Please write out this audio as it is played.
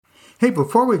Hey,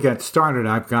 before we get started,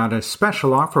 I've got a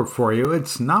special offer for you.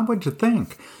 It's not what you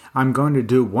think. I'm going to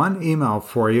do one email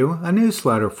for you, a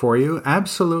newsletter for you,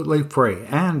 absolutely free,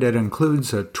 and it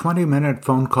includes a 20-minute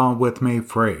phone call with me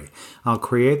free. I'll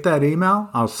create that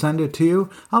email, I'll send it to you,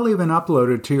 I'll even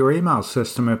upload it to your email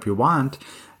system if you want.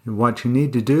 What you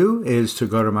need to do is to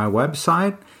go to my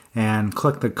website and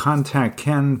click the Contact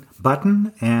Ken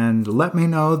button and let me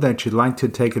know that you'd like to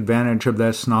take advantage of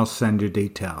this, and I'll send you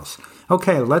details.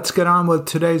 Okay, let's get on with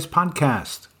today's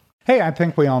podcast. Hey, I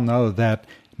think we all know that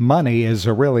money is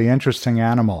a really interesting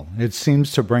animal. It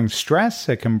seems to bring stress.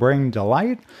 It can bring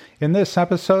delight. In this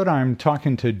episode, I'm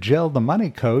talking to Jill, the money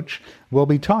coach. We'll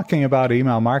be talking about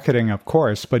email marketing, of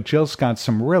course, but Jill's got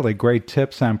some really great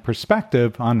tips and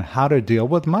perspective on how to deal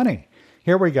with money.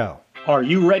 Here we go. Are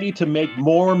you ready to make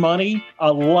more money?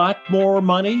 A lot more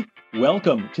money?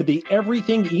 Welcome to the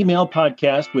Everything Email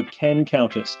Podcast with Ken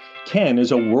Countess. Ken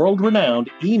is a world-renowned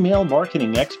email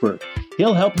marketing expert.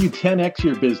 He'll help you 10x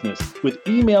your business with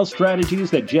email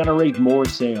strategies that generate more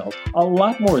sales, a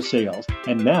lot more sales.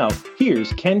 And now,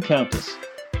 here's Ken Countess.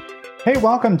 Hey,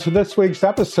 welcome to this week's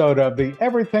episode of the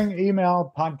Everything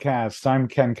Email Podcast. I'm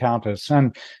Ken Countess.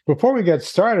 And before we get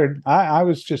started, I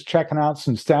was just checking out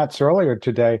some stats earlier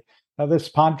today. This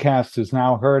podcast is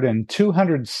now heard in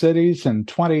 200 cities and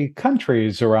 20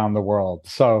 countries around the world.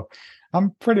 So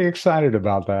I'm pretty excited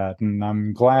about that. And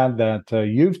I'm glad that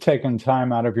you've taken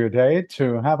time out of your day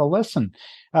to have a listen.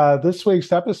 This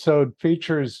week's episode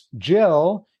features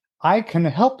Jill. I can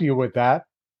help you with that,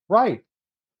 Wright,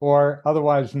 or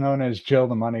otherwise known as Jill,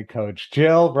 the money coach.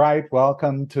 Jill, Wright,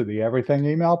 welcome to the Everything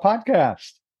Email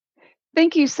Podcast.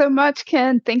 Thank you so much,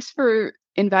 Ken. Thanks for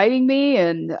inviting me,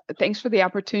 and thanks for the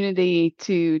opportunity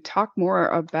to talk more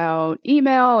about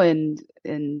email and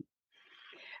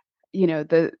you know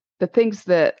the things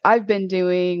that I've been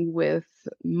doing with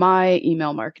my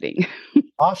email marketing.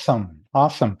 Awesome.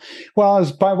 Well,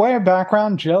 as by way of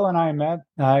background, Jill and I met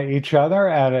each other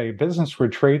at a business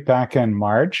retreat back in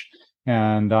March,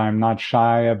 and I'm not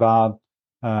shy about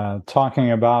talking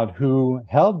about who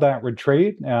held that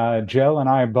retreat. Jill and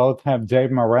I both have Dave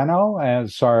Moreno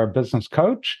as our business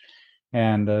coach.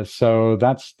 And so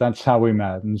that's how we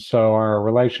met. And so our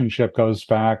relationship goes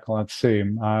back, let's see,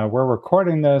 we're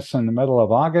recording this in the middle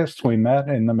of August. We met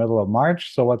in the middle of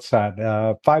March. So what's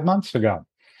that? 5 months ago.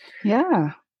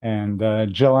 Yeah. And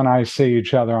Jill and I see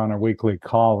each other on a weekly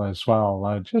call as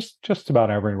well, just about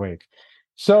every week.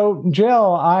 So,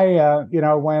 Jill,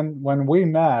 when we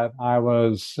met, I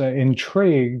was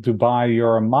intrigued by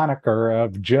your moniker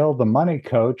of Jill, the money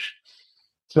coach.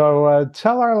 So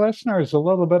tell our listeners a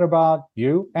little bit about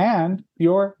you and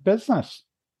your business.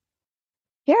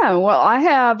 Yeah, well, I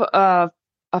have a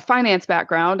finance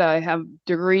background. I have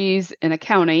degrees in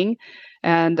accounting,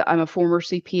 and I'm a former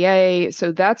CPA.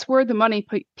 So that's where the money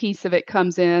piece of it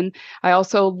comes in. I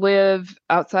also live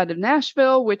outside of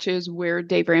Nashville, which is where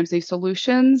Dave Ramsey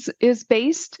Solutions is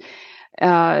based.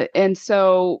 And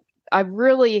so I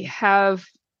really have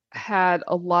had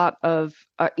a lot of,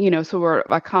 sort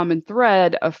of a common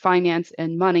thread of finance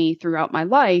and money throughout my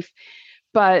life.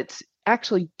 But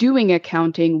actually doing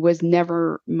accounting was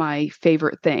never my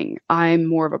favorite thing. I'm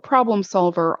more of a problem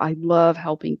solver. I love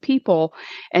helping people.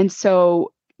 And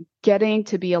so getting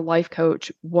to be a life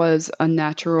coach was a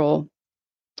natural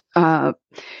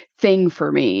thing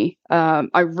for me. I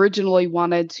originally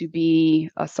wanted to be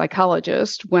a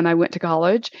psychologist when I went to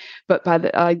college, but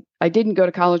I didn't go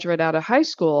to college right out of high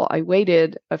school. I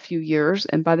waited a few years,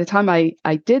 and by the time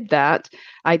I did that,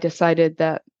 I decided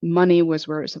that money was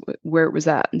where it was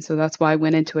at, and so that's why I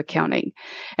went into accounting.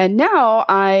 And now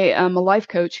I am a life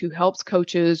coach who helps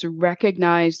coaches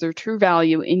recognize their true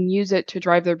value and use it to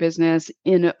drive their business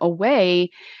in a way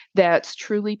that's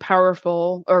truly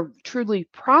powerful or truly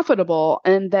profitable,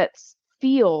 and that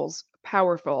feels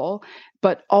powerful,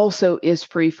 but also is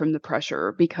free from the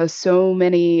pressure, because so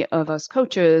many of us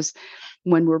coaches,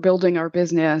 when we're building our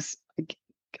business,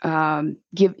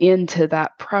 give into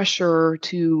that pressure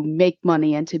to make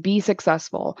money and to be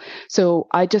successful. So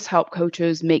I just help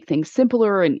coaches make things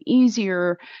simpler and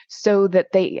easier so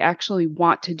that they actually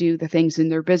want to do the things in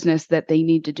their business that they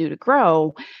need to do to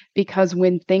grow. Because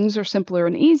when things are simpler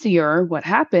and easier, what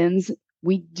happens?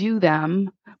 We do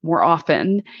them more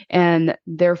often, and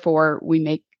therefore we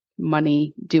make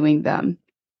money doing them.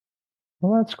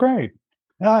 Well, that's great.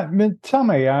 Tell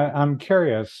me, I'm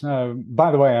curious.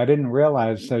 By the way, I didn't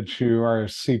realize that you are a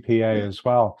CPA as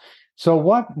well. So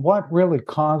what really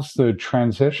caused the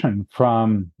transition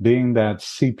from being that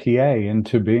CPA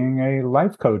into being a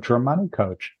life coach or money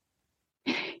coach?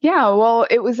 Yeah, well,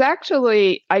 it was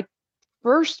actually,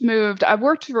 first moved, I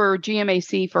worked for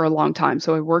GMAC for a long time.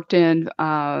 So I worked in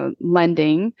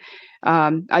lending.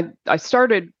 I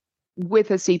started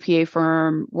with a CPA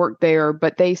firm, worked there,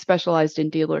 but they specialized in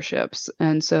dealerships.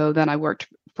 And so then I worked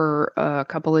for a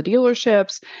couple of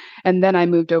dealerships, and then I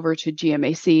moved over to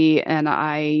GMAC, and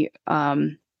I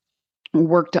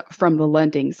worked from the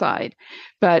lending side.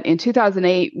 But in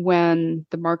 2008, when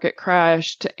the market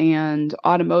crashed and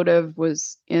automotive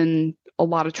was in a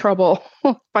lot of trouble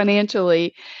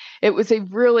financially, it was a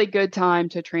really good time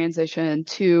to transition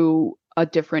to a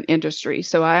different industry.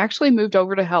 So I actually moved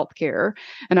over to healthcare,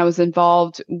 and I was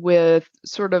involved with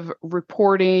sort of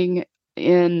reporting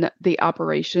in the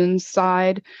operations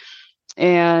side.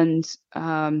 And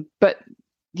but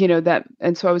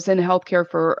and so I was in healthcare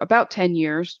for about 10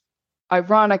 years.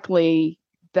 Ironically,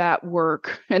 that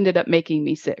work ended up making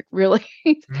me sick, really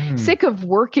sick of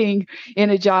working in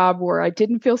a job where I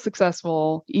didn't feel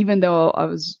successful, even though I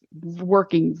was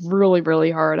working really,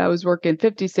 really hard. I was working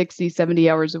 50, 60, 70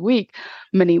 hours a week,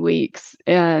 many weeks.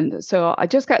 And so I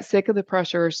just got sick of the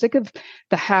pressure, sick of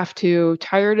the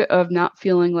tired of not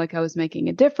feeling like I was making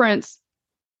a difference.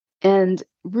 And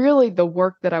really, the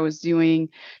work that I was doing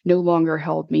no longer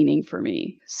held meaning for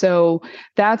me. So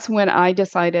that's when I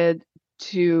decided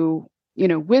to,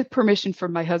 with permission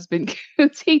from my husband,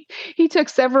 because he took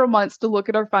several months to look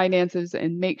at our finances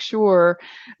and make sure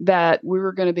that we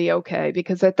were going to be okay.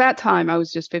 Because at that time, I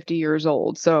was just 50 years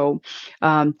old. So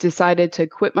decided to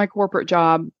quit my corporate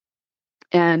job.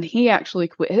 And he actually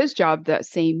quit his job that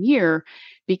same year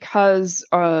because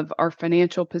of our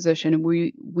financial position, and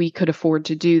we could afford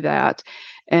to do that.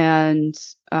 And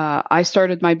I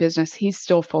started my business. He's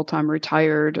still full-time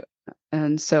retired,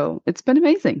 and so it's been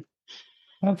amazing.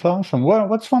 That's awesome.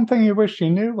 What's one thing you wish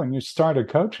you knew when you started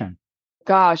coaching?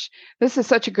 Gosh, this is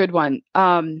such a good one,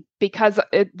 because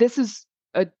this is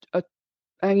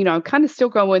I'm kind of still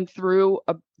going through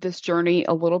this journey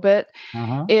a little bit.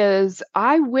 Is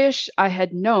I wish I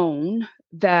had known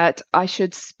that I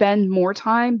should spend more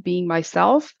time being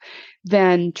myself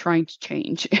than trying to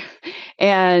change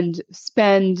and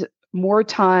spend more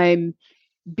time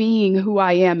being who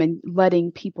I am and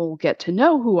letting people get to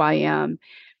know who I am.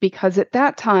 Because at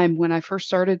that time, when I first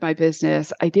started my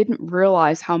business, I didn't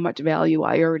realize how much value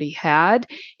I already had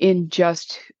in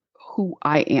just who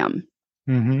I am.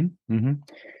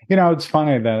 It's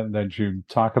funny that you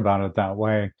talk about it that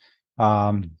way.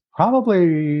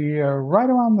 Probably right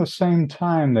around the same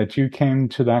time that you came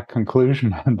to that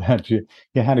conclusion that you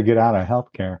had to get out of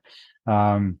healthcare.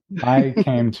 I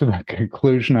came to the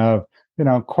conclusion of,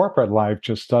 corporate life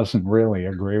just doesn't really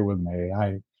agree with me.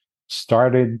 I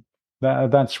started,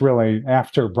 that's really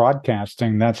after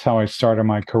broadcasting, that's how I started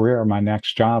my career. My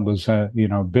next job was a,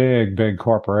 big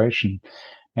corporation,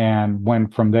 and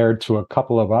went from there to a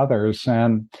couple of others.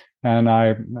 And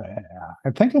I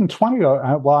think in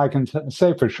I can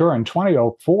say for sure in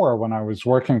 2004, when I was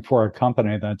working for a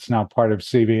company that's now part of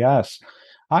CBS,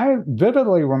 I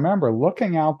vividly remember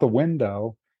looking out the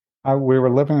window. We were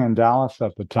living in Dallas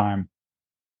at the time,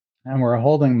 and we're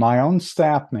holding my own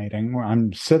staff meeting.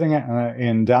 I'm sitting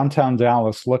in downtown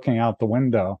Dallas, looking out the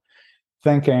window,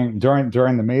 thinking during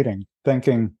the meeting,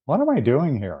 thinking, what am I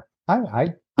doing here?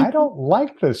 I don't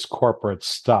like this corporate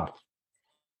stuff.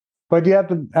 But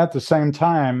yet, at the same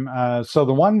time, so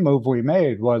the one move we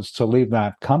made was to leave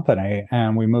that company,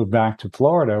 and we moved back to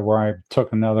Florida, where I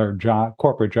took another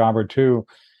corporate job or two.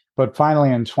 But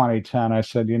finally, in 2010, I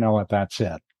said, you know what, that's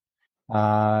it.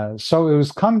 So it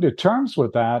was come to terms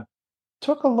with that.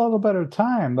 Took a little bit of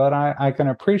time, but I can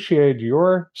appreciate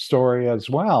your story as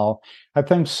well. I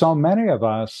think so many of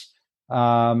us,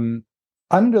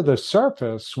 under the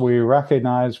surface, we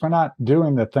recognize we're not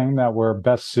doing the thing that we're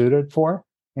best suited for.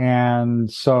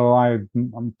 And so I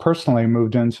personally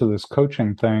moved into this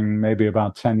coaching thing maybe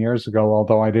about 10 years ago,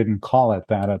 although I didn't call it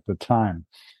that at the time.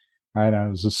 Right? I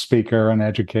was a speaker, an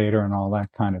educator, and all that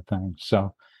kind of thing.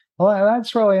 So, well,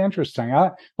 that's really interesting.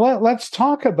 Let's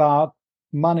talk about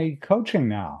money coaching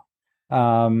now.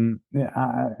 I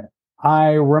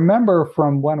remember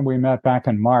from when we met back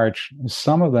in March,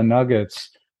 some of the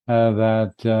nuggets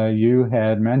that you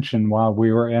had mentioned while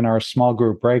we were in our small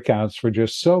group breakouts were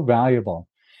just so valuable.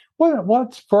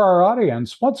 What's for our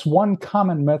audience? What's one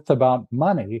common myth about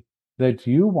money that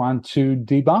you want to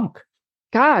debunk?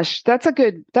 Gosh, that's a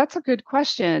good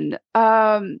question.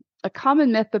 A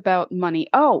common myth about money.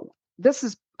 Oh,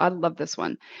 I love this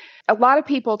one. A lot of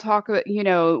people talk about,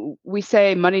 we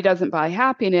say money doesn't buy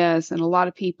happiness, and a lot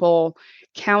of people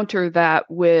counter that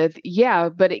with, yeah,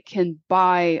 but it can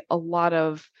buy a lot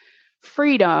of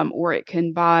freedom, or it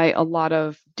can buy a lot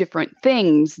of different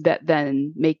things that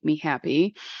then make me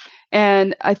happy.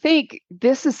 And I think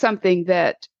this is something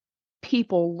that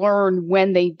people learn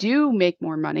when they do make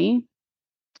more money,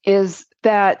 is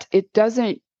that it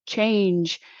doesn't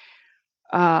change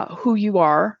who you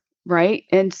are, right?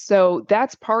 And so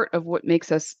that's part of what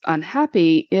makes us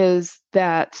unhappy, is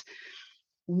that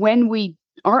when we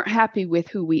aren't happy with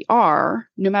who we are,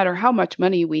 no matter how much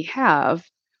money we have,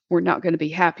 we're not going to be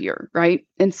happier, right?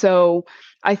 And so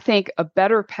I think a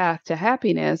better path to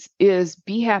happiness is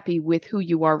be happy with who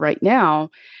you are right now,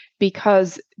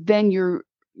 because then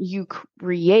you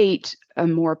create a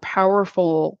more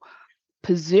powerful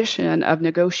position of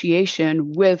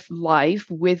negotiation with life,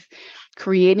 with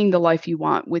creating the life you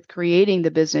want, with creating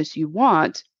the business you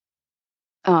want,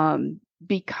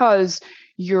 because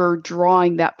you're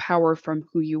drawing that power from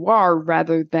who you are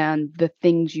rather than the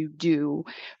things you do.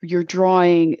 You're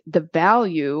drawing the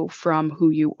value from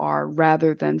who you are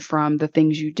rather than from the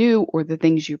things you do or the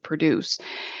things you produce.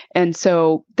 And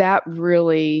so that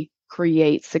really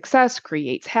creates success,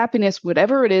 creates happiness,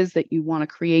 whatever it is that you want to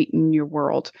create in your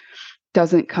world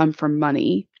doesn't come from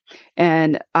money.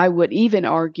 And I would even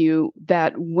argue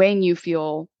that when you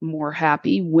feel more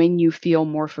happy, when you feel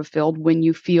more fulfilled, when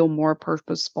you feel more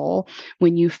purposeful,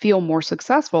 when you feel more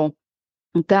successful,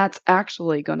 that's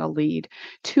actually going to lead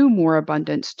to more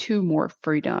abundance, to more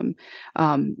freedom.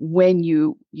 When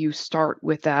you start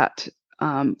with that,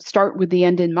 start with the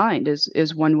end in mind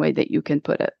is one way that you can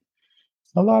put it.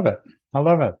 I love it. I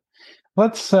love it.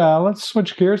 Let's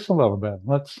switch gears a little bit.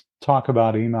 Let's talk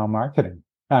about email marketing.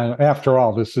 After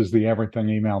all, this is the Everything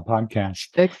Email podcast.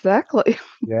 Exactly.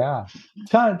 Yeah.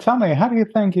 Tell me, how do you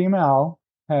think email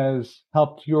has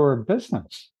helped your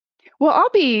business? Well, I'll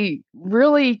be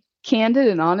really candid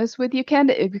and honest with you,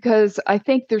 Ken, because I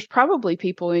think there's probably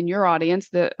people in your audience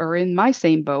that are in my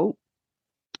same boat.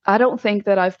 I don't think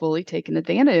that I've fully taken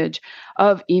advantage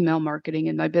of email marketing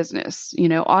in my business.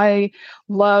 I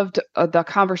loved the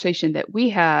conversation that we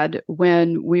had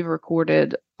when we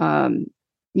recorded,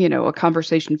 a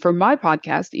conversation for my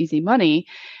podcast, Easy Money.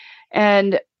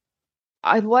 And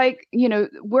I like,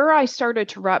 where I started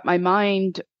to wrap my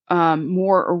mind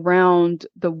more around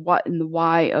the what and the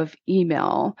why of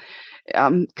email.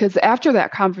 Because after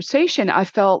that conversation, I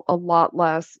felt a lot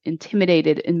less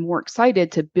intimidated and more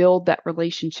excited to build that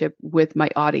relationship with my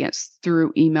audience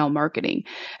through email marketing.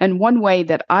 And one way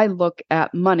that I look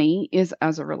at money is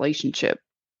as a relationship.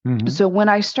 Mm-hmm. So when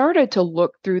I started to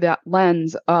look through that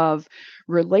lens of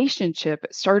relationship,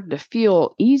 it started to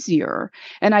feel easier.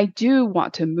 And I do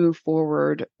want to move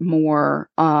forward more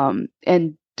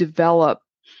and develop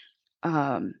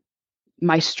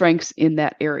my strengths in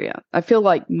that area. I feel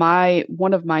like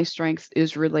one of my strengths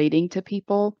is relating to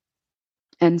people.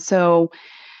 And so,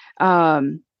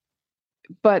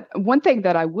 but one thing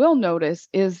that I will notice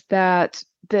is that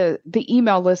the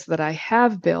email list that I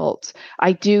have built,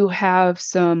 I do have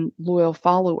some loyal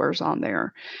followers on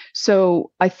there.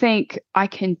 So I think I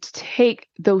can take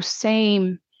those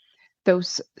same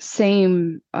things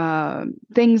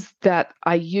that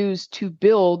I use to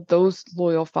build those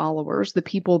loyal followers, the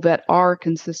people that are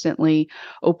consistently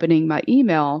opening my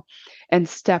email, and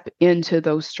step into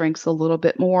those strengths a little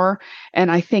bit more. And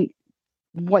I think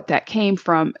what that came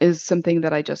from is something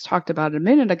that I just talked about a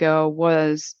minute ago,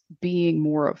 was being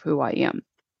more of who I am.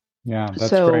 Yeah, that's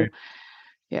So, great.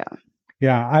 yeah.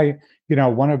 Yeah,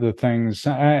 one of the things,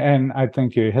 and I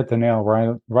think you hit the nail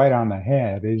right on the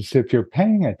head, is if you're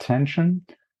paying attention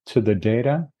to the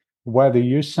data, whether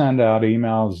you send out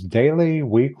emails daily,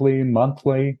 weekly,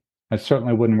 monthly, I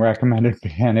certainly wouldn't recommend it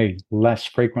be any less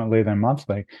frequently than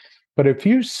monthly. But if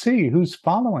you see who's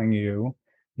following you,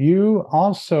 you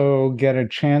also get a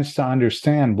chance to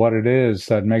understand what it is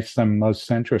that makes them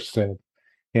most interested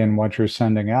in what you're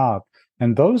sending out.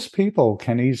 And those people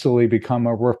can easily become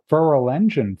a referral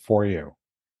engine for you.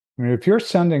 I mean, if you're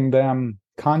sending them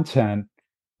content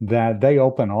that they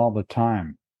open all the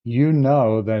time, you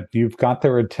know that you've got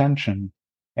their attention,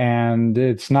 and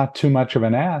it's not too much of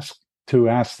an ask to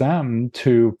ask them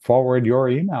to forward your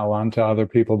email on to other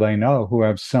people they know who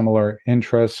have similar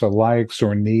interests or likes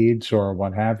or needs or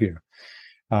what have you.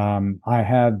 And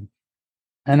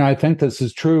I think this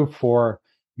is true for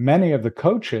many of the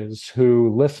coaches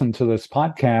who listen to this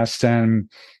podcast. And,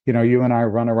 you and I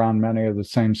run around many of the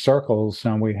same circles,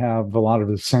 and we have a lot of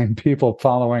the same people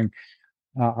following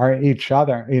each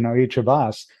other, each of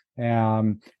us.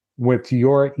 With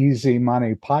your Easy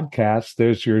Money podcast,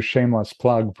 there's your shameless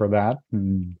plug for that.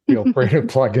 And feel free to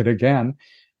plug it again.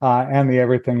 And the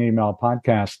Everything Email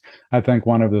podcast. I think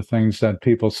one of the things that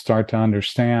people start to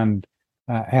understand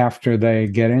after they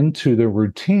get into the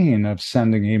routine of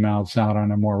sending emails out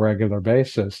on a more regular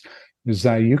basis is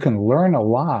that you can learn a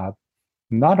lot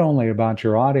not only about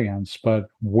your audience, but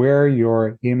where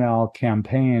your email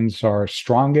campaigns are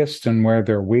strongest and where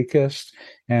they're weakest.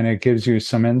 And it gives you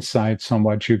some insights on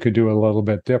what you could do a little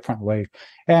bit differently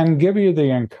and give you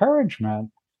the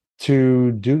encouragement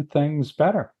to do things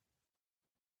better.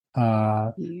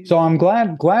 So I'm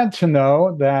glad to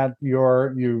know that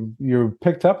you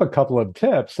picked up a couple of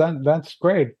tips. That's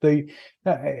great. But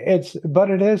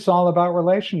it is all about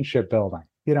relationship building.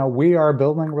 We are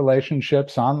building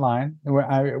relationships online.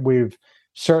 We've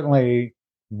certainly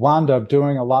wound up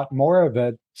doing a lot more of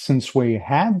it since we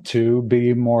had to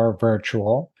be more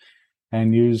virtual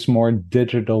and use more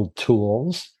digital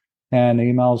tools. And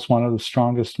email is one of the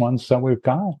strongest ones that we've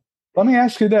got. Let me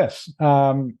ask you this.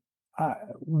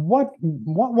 What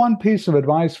one piece of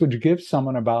advice would you give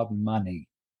someone about money?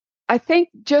 I think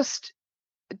just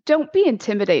don't be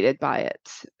intimidated by it.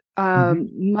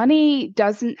 Money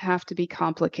doesn't have to be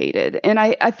complicated. And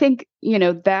I think,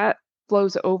 that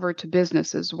flows over to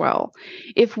business as well.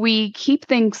 If we keep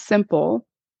things simple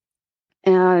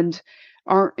and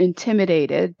aren't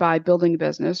intimidated by building a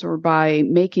business or by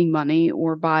making money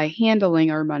or by handling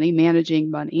our money,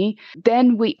 managing money,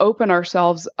 then we open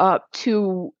ourselves up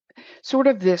to sort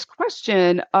of this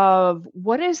question of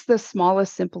what is the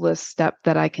smallest, simplest step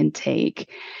that I can take?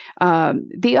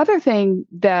 The other thing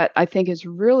that I think is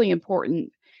really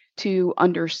important to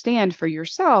understand for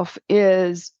yourself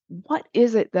is, what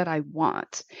is it that I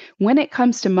want? When it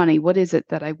comes to money, what is it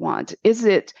that I want? Is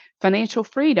it financial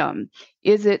freedom?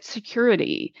 Is it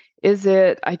security? Is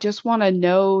it, I just want to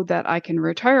know that I can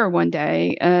retire one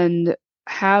day and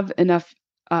have enough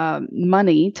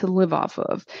money to live off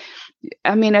of?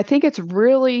 I mean, I think it's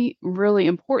really, really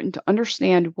important to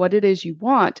understand what it is you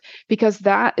want, because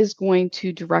that is going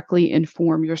to directly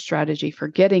inform your strategy for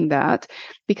getting that.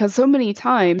 Because so many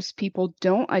times people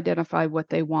don't identify what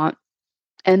they want,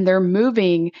 and they're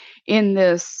moving in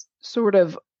this sort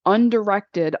of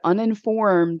undirected,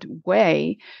 uninformed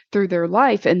way through their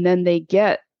life. And then they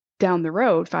get down the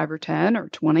road 5 or 10 or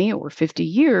 20 or 50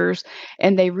 years,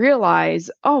 and they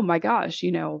realize, oh my gosh,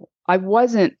 I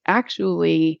wasn't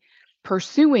actually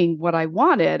pursuing what I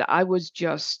wanted. I was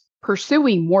just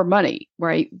pursuing more money,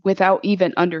 right? Without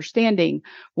even understanding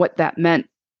what that meant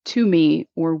to me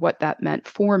or what that meant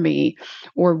for me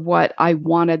or what I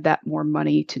wanted that more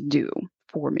money to do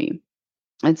for me.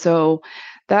 And so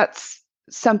that's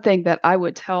something that I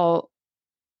would tell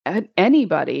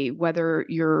anybody, whether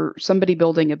you're somebody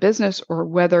building a business or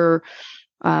whether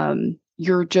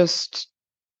you're just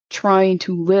trying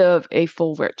to live a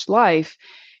full, rich life,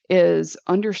 is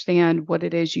understand what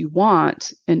it is you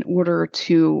want in order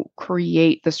to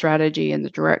create the strategy and the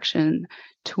direction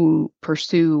to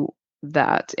pursue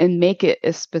that and make it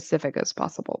as specific as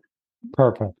possible.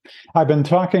 Perfect. I've been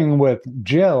talking with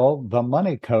Jill, the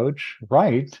money coach,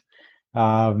 Wright,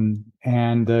 and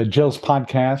Jill's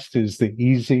podcast is the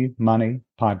Easy Money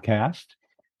Podcast.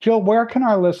 Jill, where can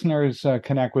our listeners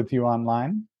connect with you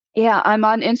online? Yeah, I'm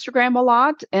on Instagram a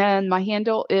lot, and my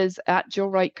handle is at Jill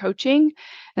Wright Coaching,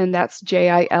 and that's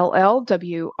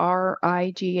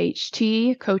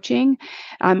JILLWRIGHT Coaching.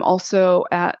 I'm also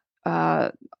at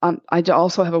I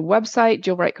also have a website,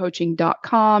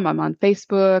 jillwrightcoaching.com. I'm on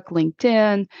Facebook,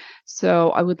 LinkedIn. So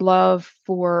I would love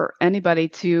for anybody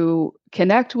to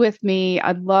connect with me.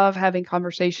 I love having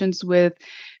conversations with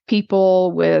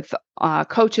people, with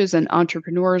coaches and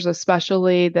entrepreneurs,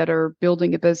 especially that are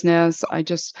building a business. I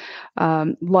just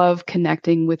love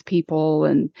connecting with people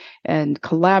and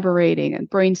collaborating and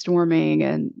brainstorming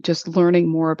and just learning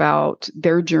more about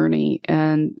their journey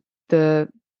and the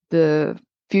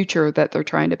future that they're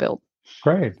trying to build.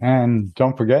 Great. And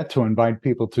don't forget to invite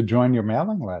people to join your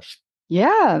mailing list.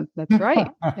 Yeah, that's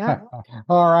right. Yeah.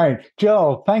 All right.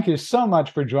 Jill, thank you so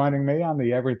much for joining me on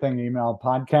the Everything Email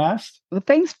podcast. Well,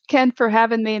 thanks, Ken, for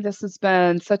having me. This has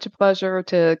been such a pleasure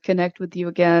to connect with you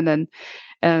again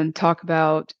and talk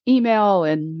about email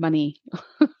and money.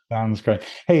 Sounds great.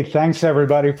 Hey, thanks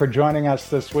everybody for joining us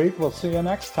this week. We'll see you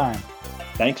next time.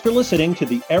 Thanks for listening to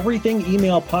the Everything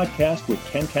Email Podcast with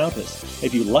Ken Countess.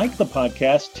 If you like the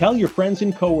podcast, tell your friends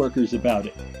and coworkers about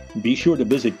it. Be sure to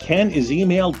visit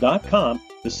kenisemail.com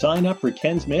to sign up for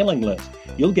Ken's mailing list.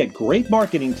 You'll get great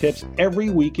marketing tips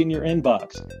every week in your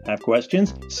inbox. Have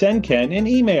questions? Send Ken an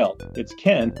email. It's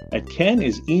Ken at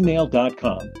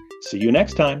kenisemail.com. See you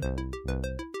next time.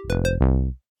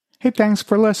 Hey, thanks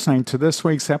for listening to this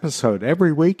week's episode.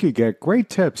 Every week you get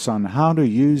great tips on how to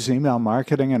use email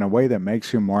marketing in a way that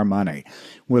makes you more money.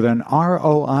 With an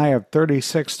ROI of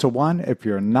 36 to 1, if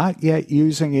you're not yet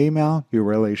using email, you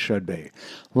really should be.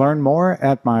 Learn more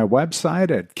at my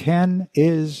website at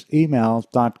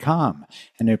kenisemail.com.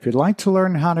 And if you'd like to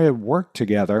learn how to work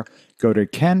together, Go to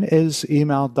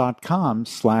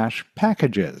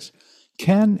kenisemail.com/packages.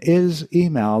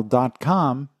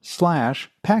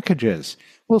 kenisemail.com/packages.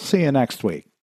 We'll see you next week.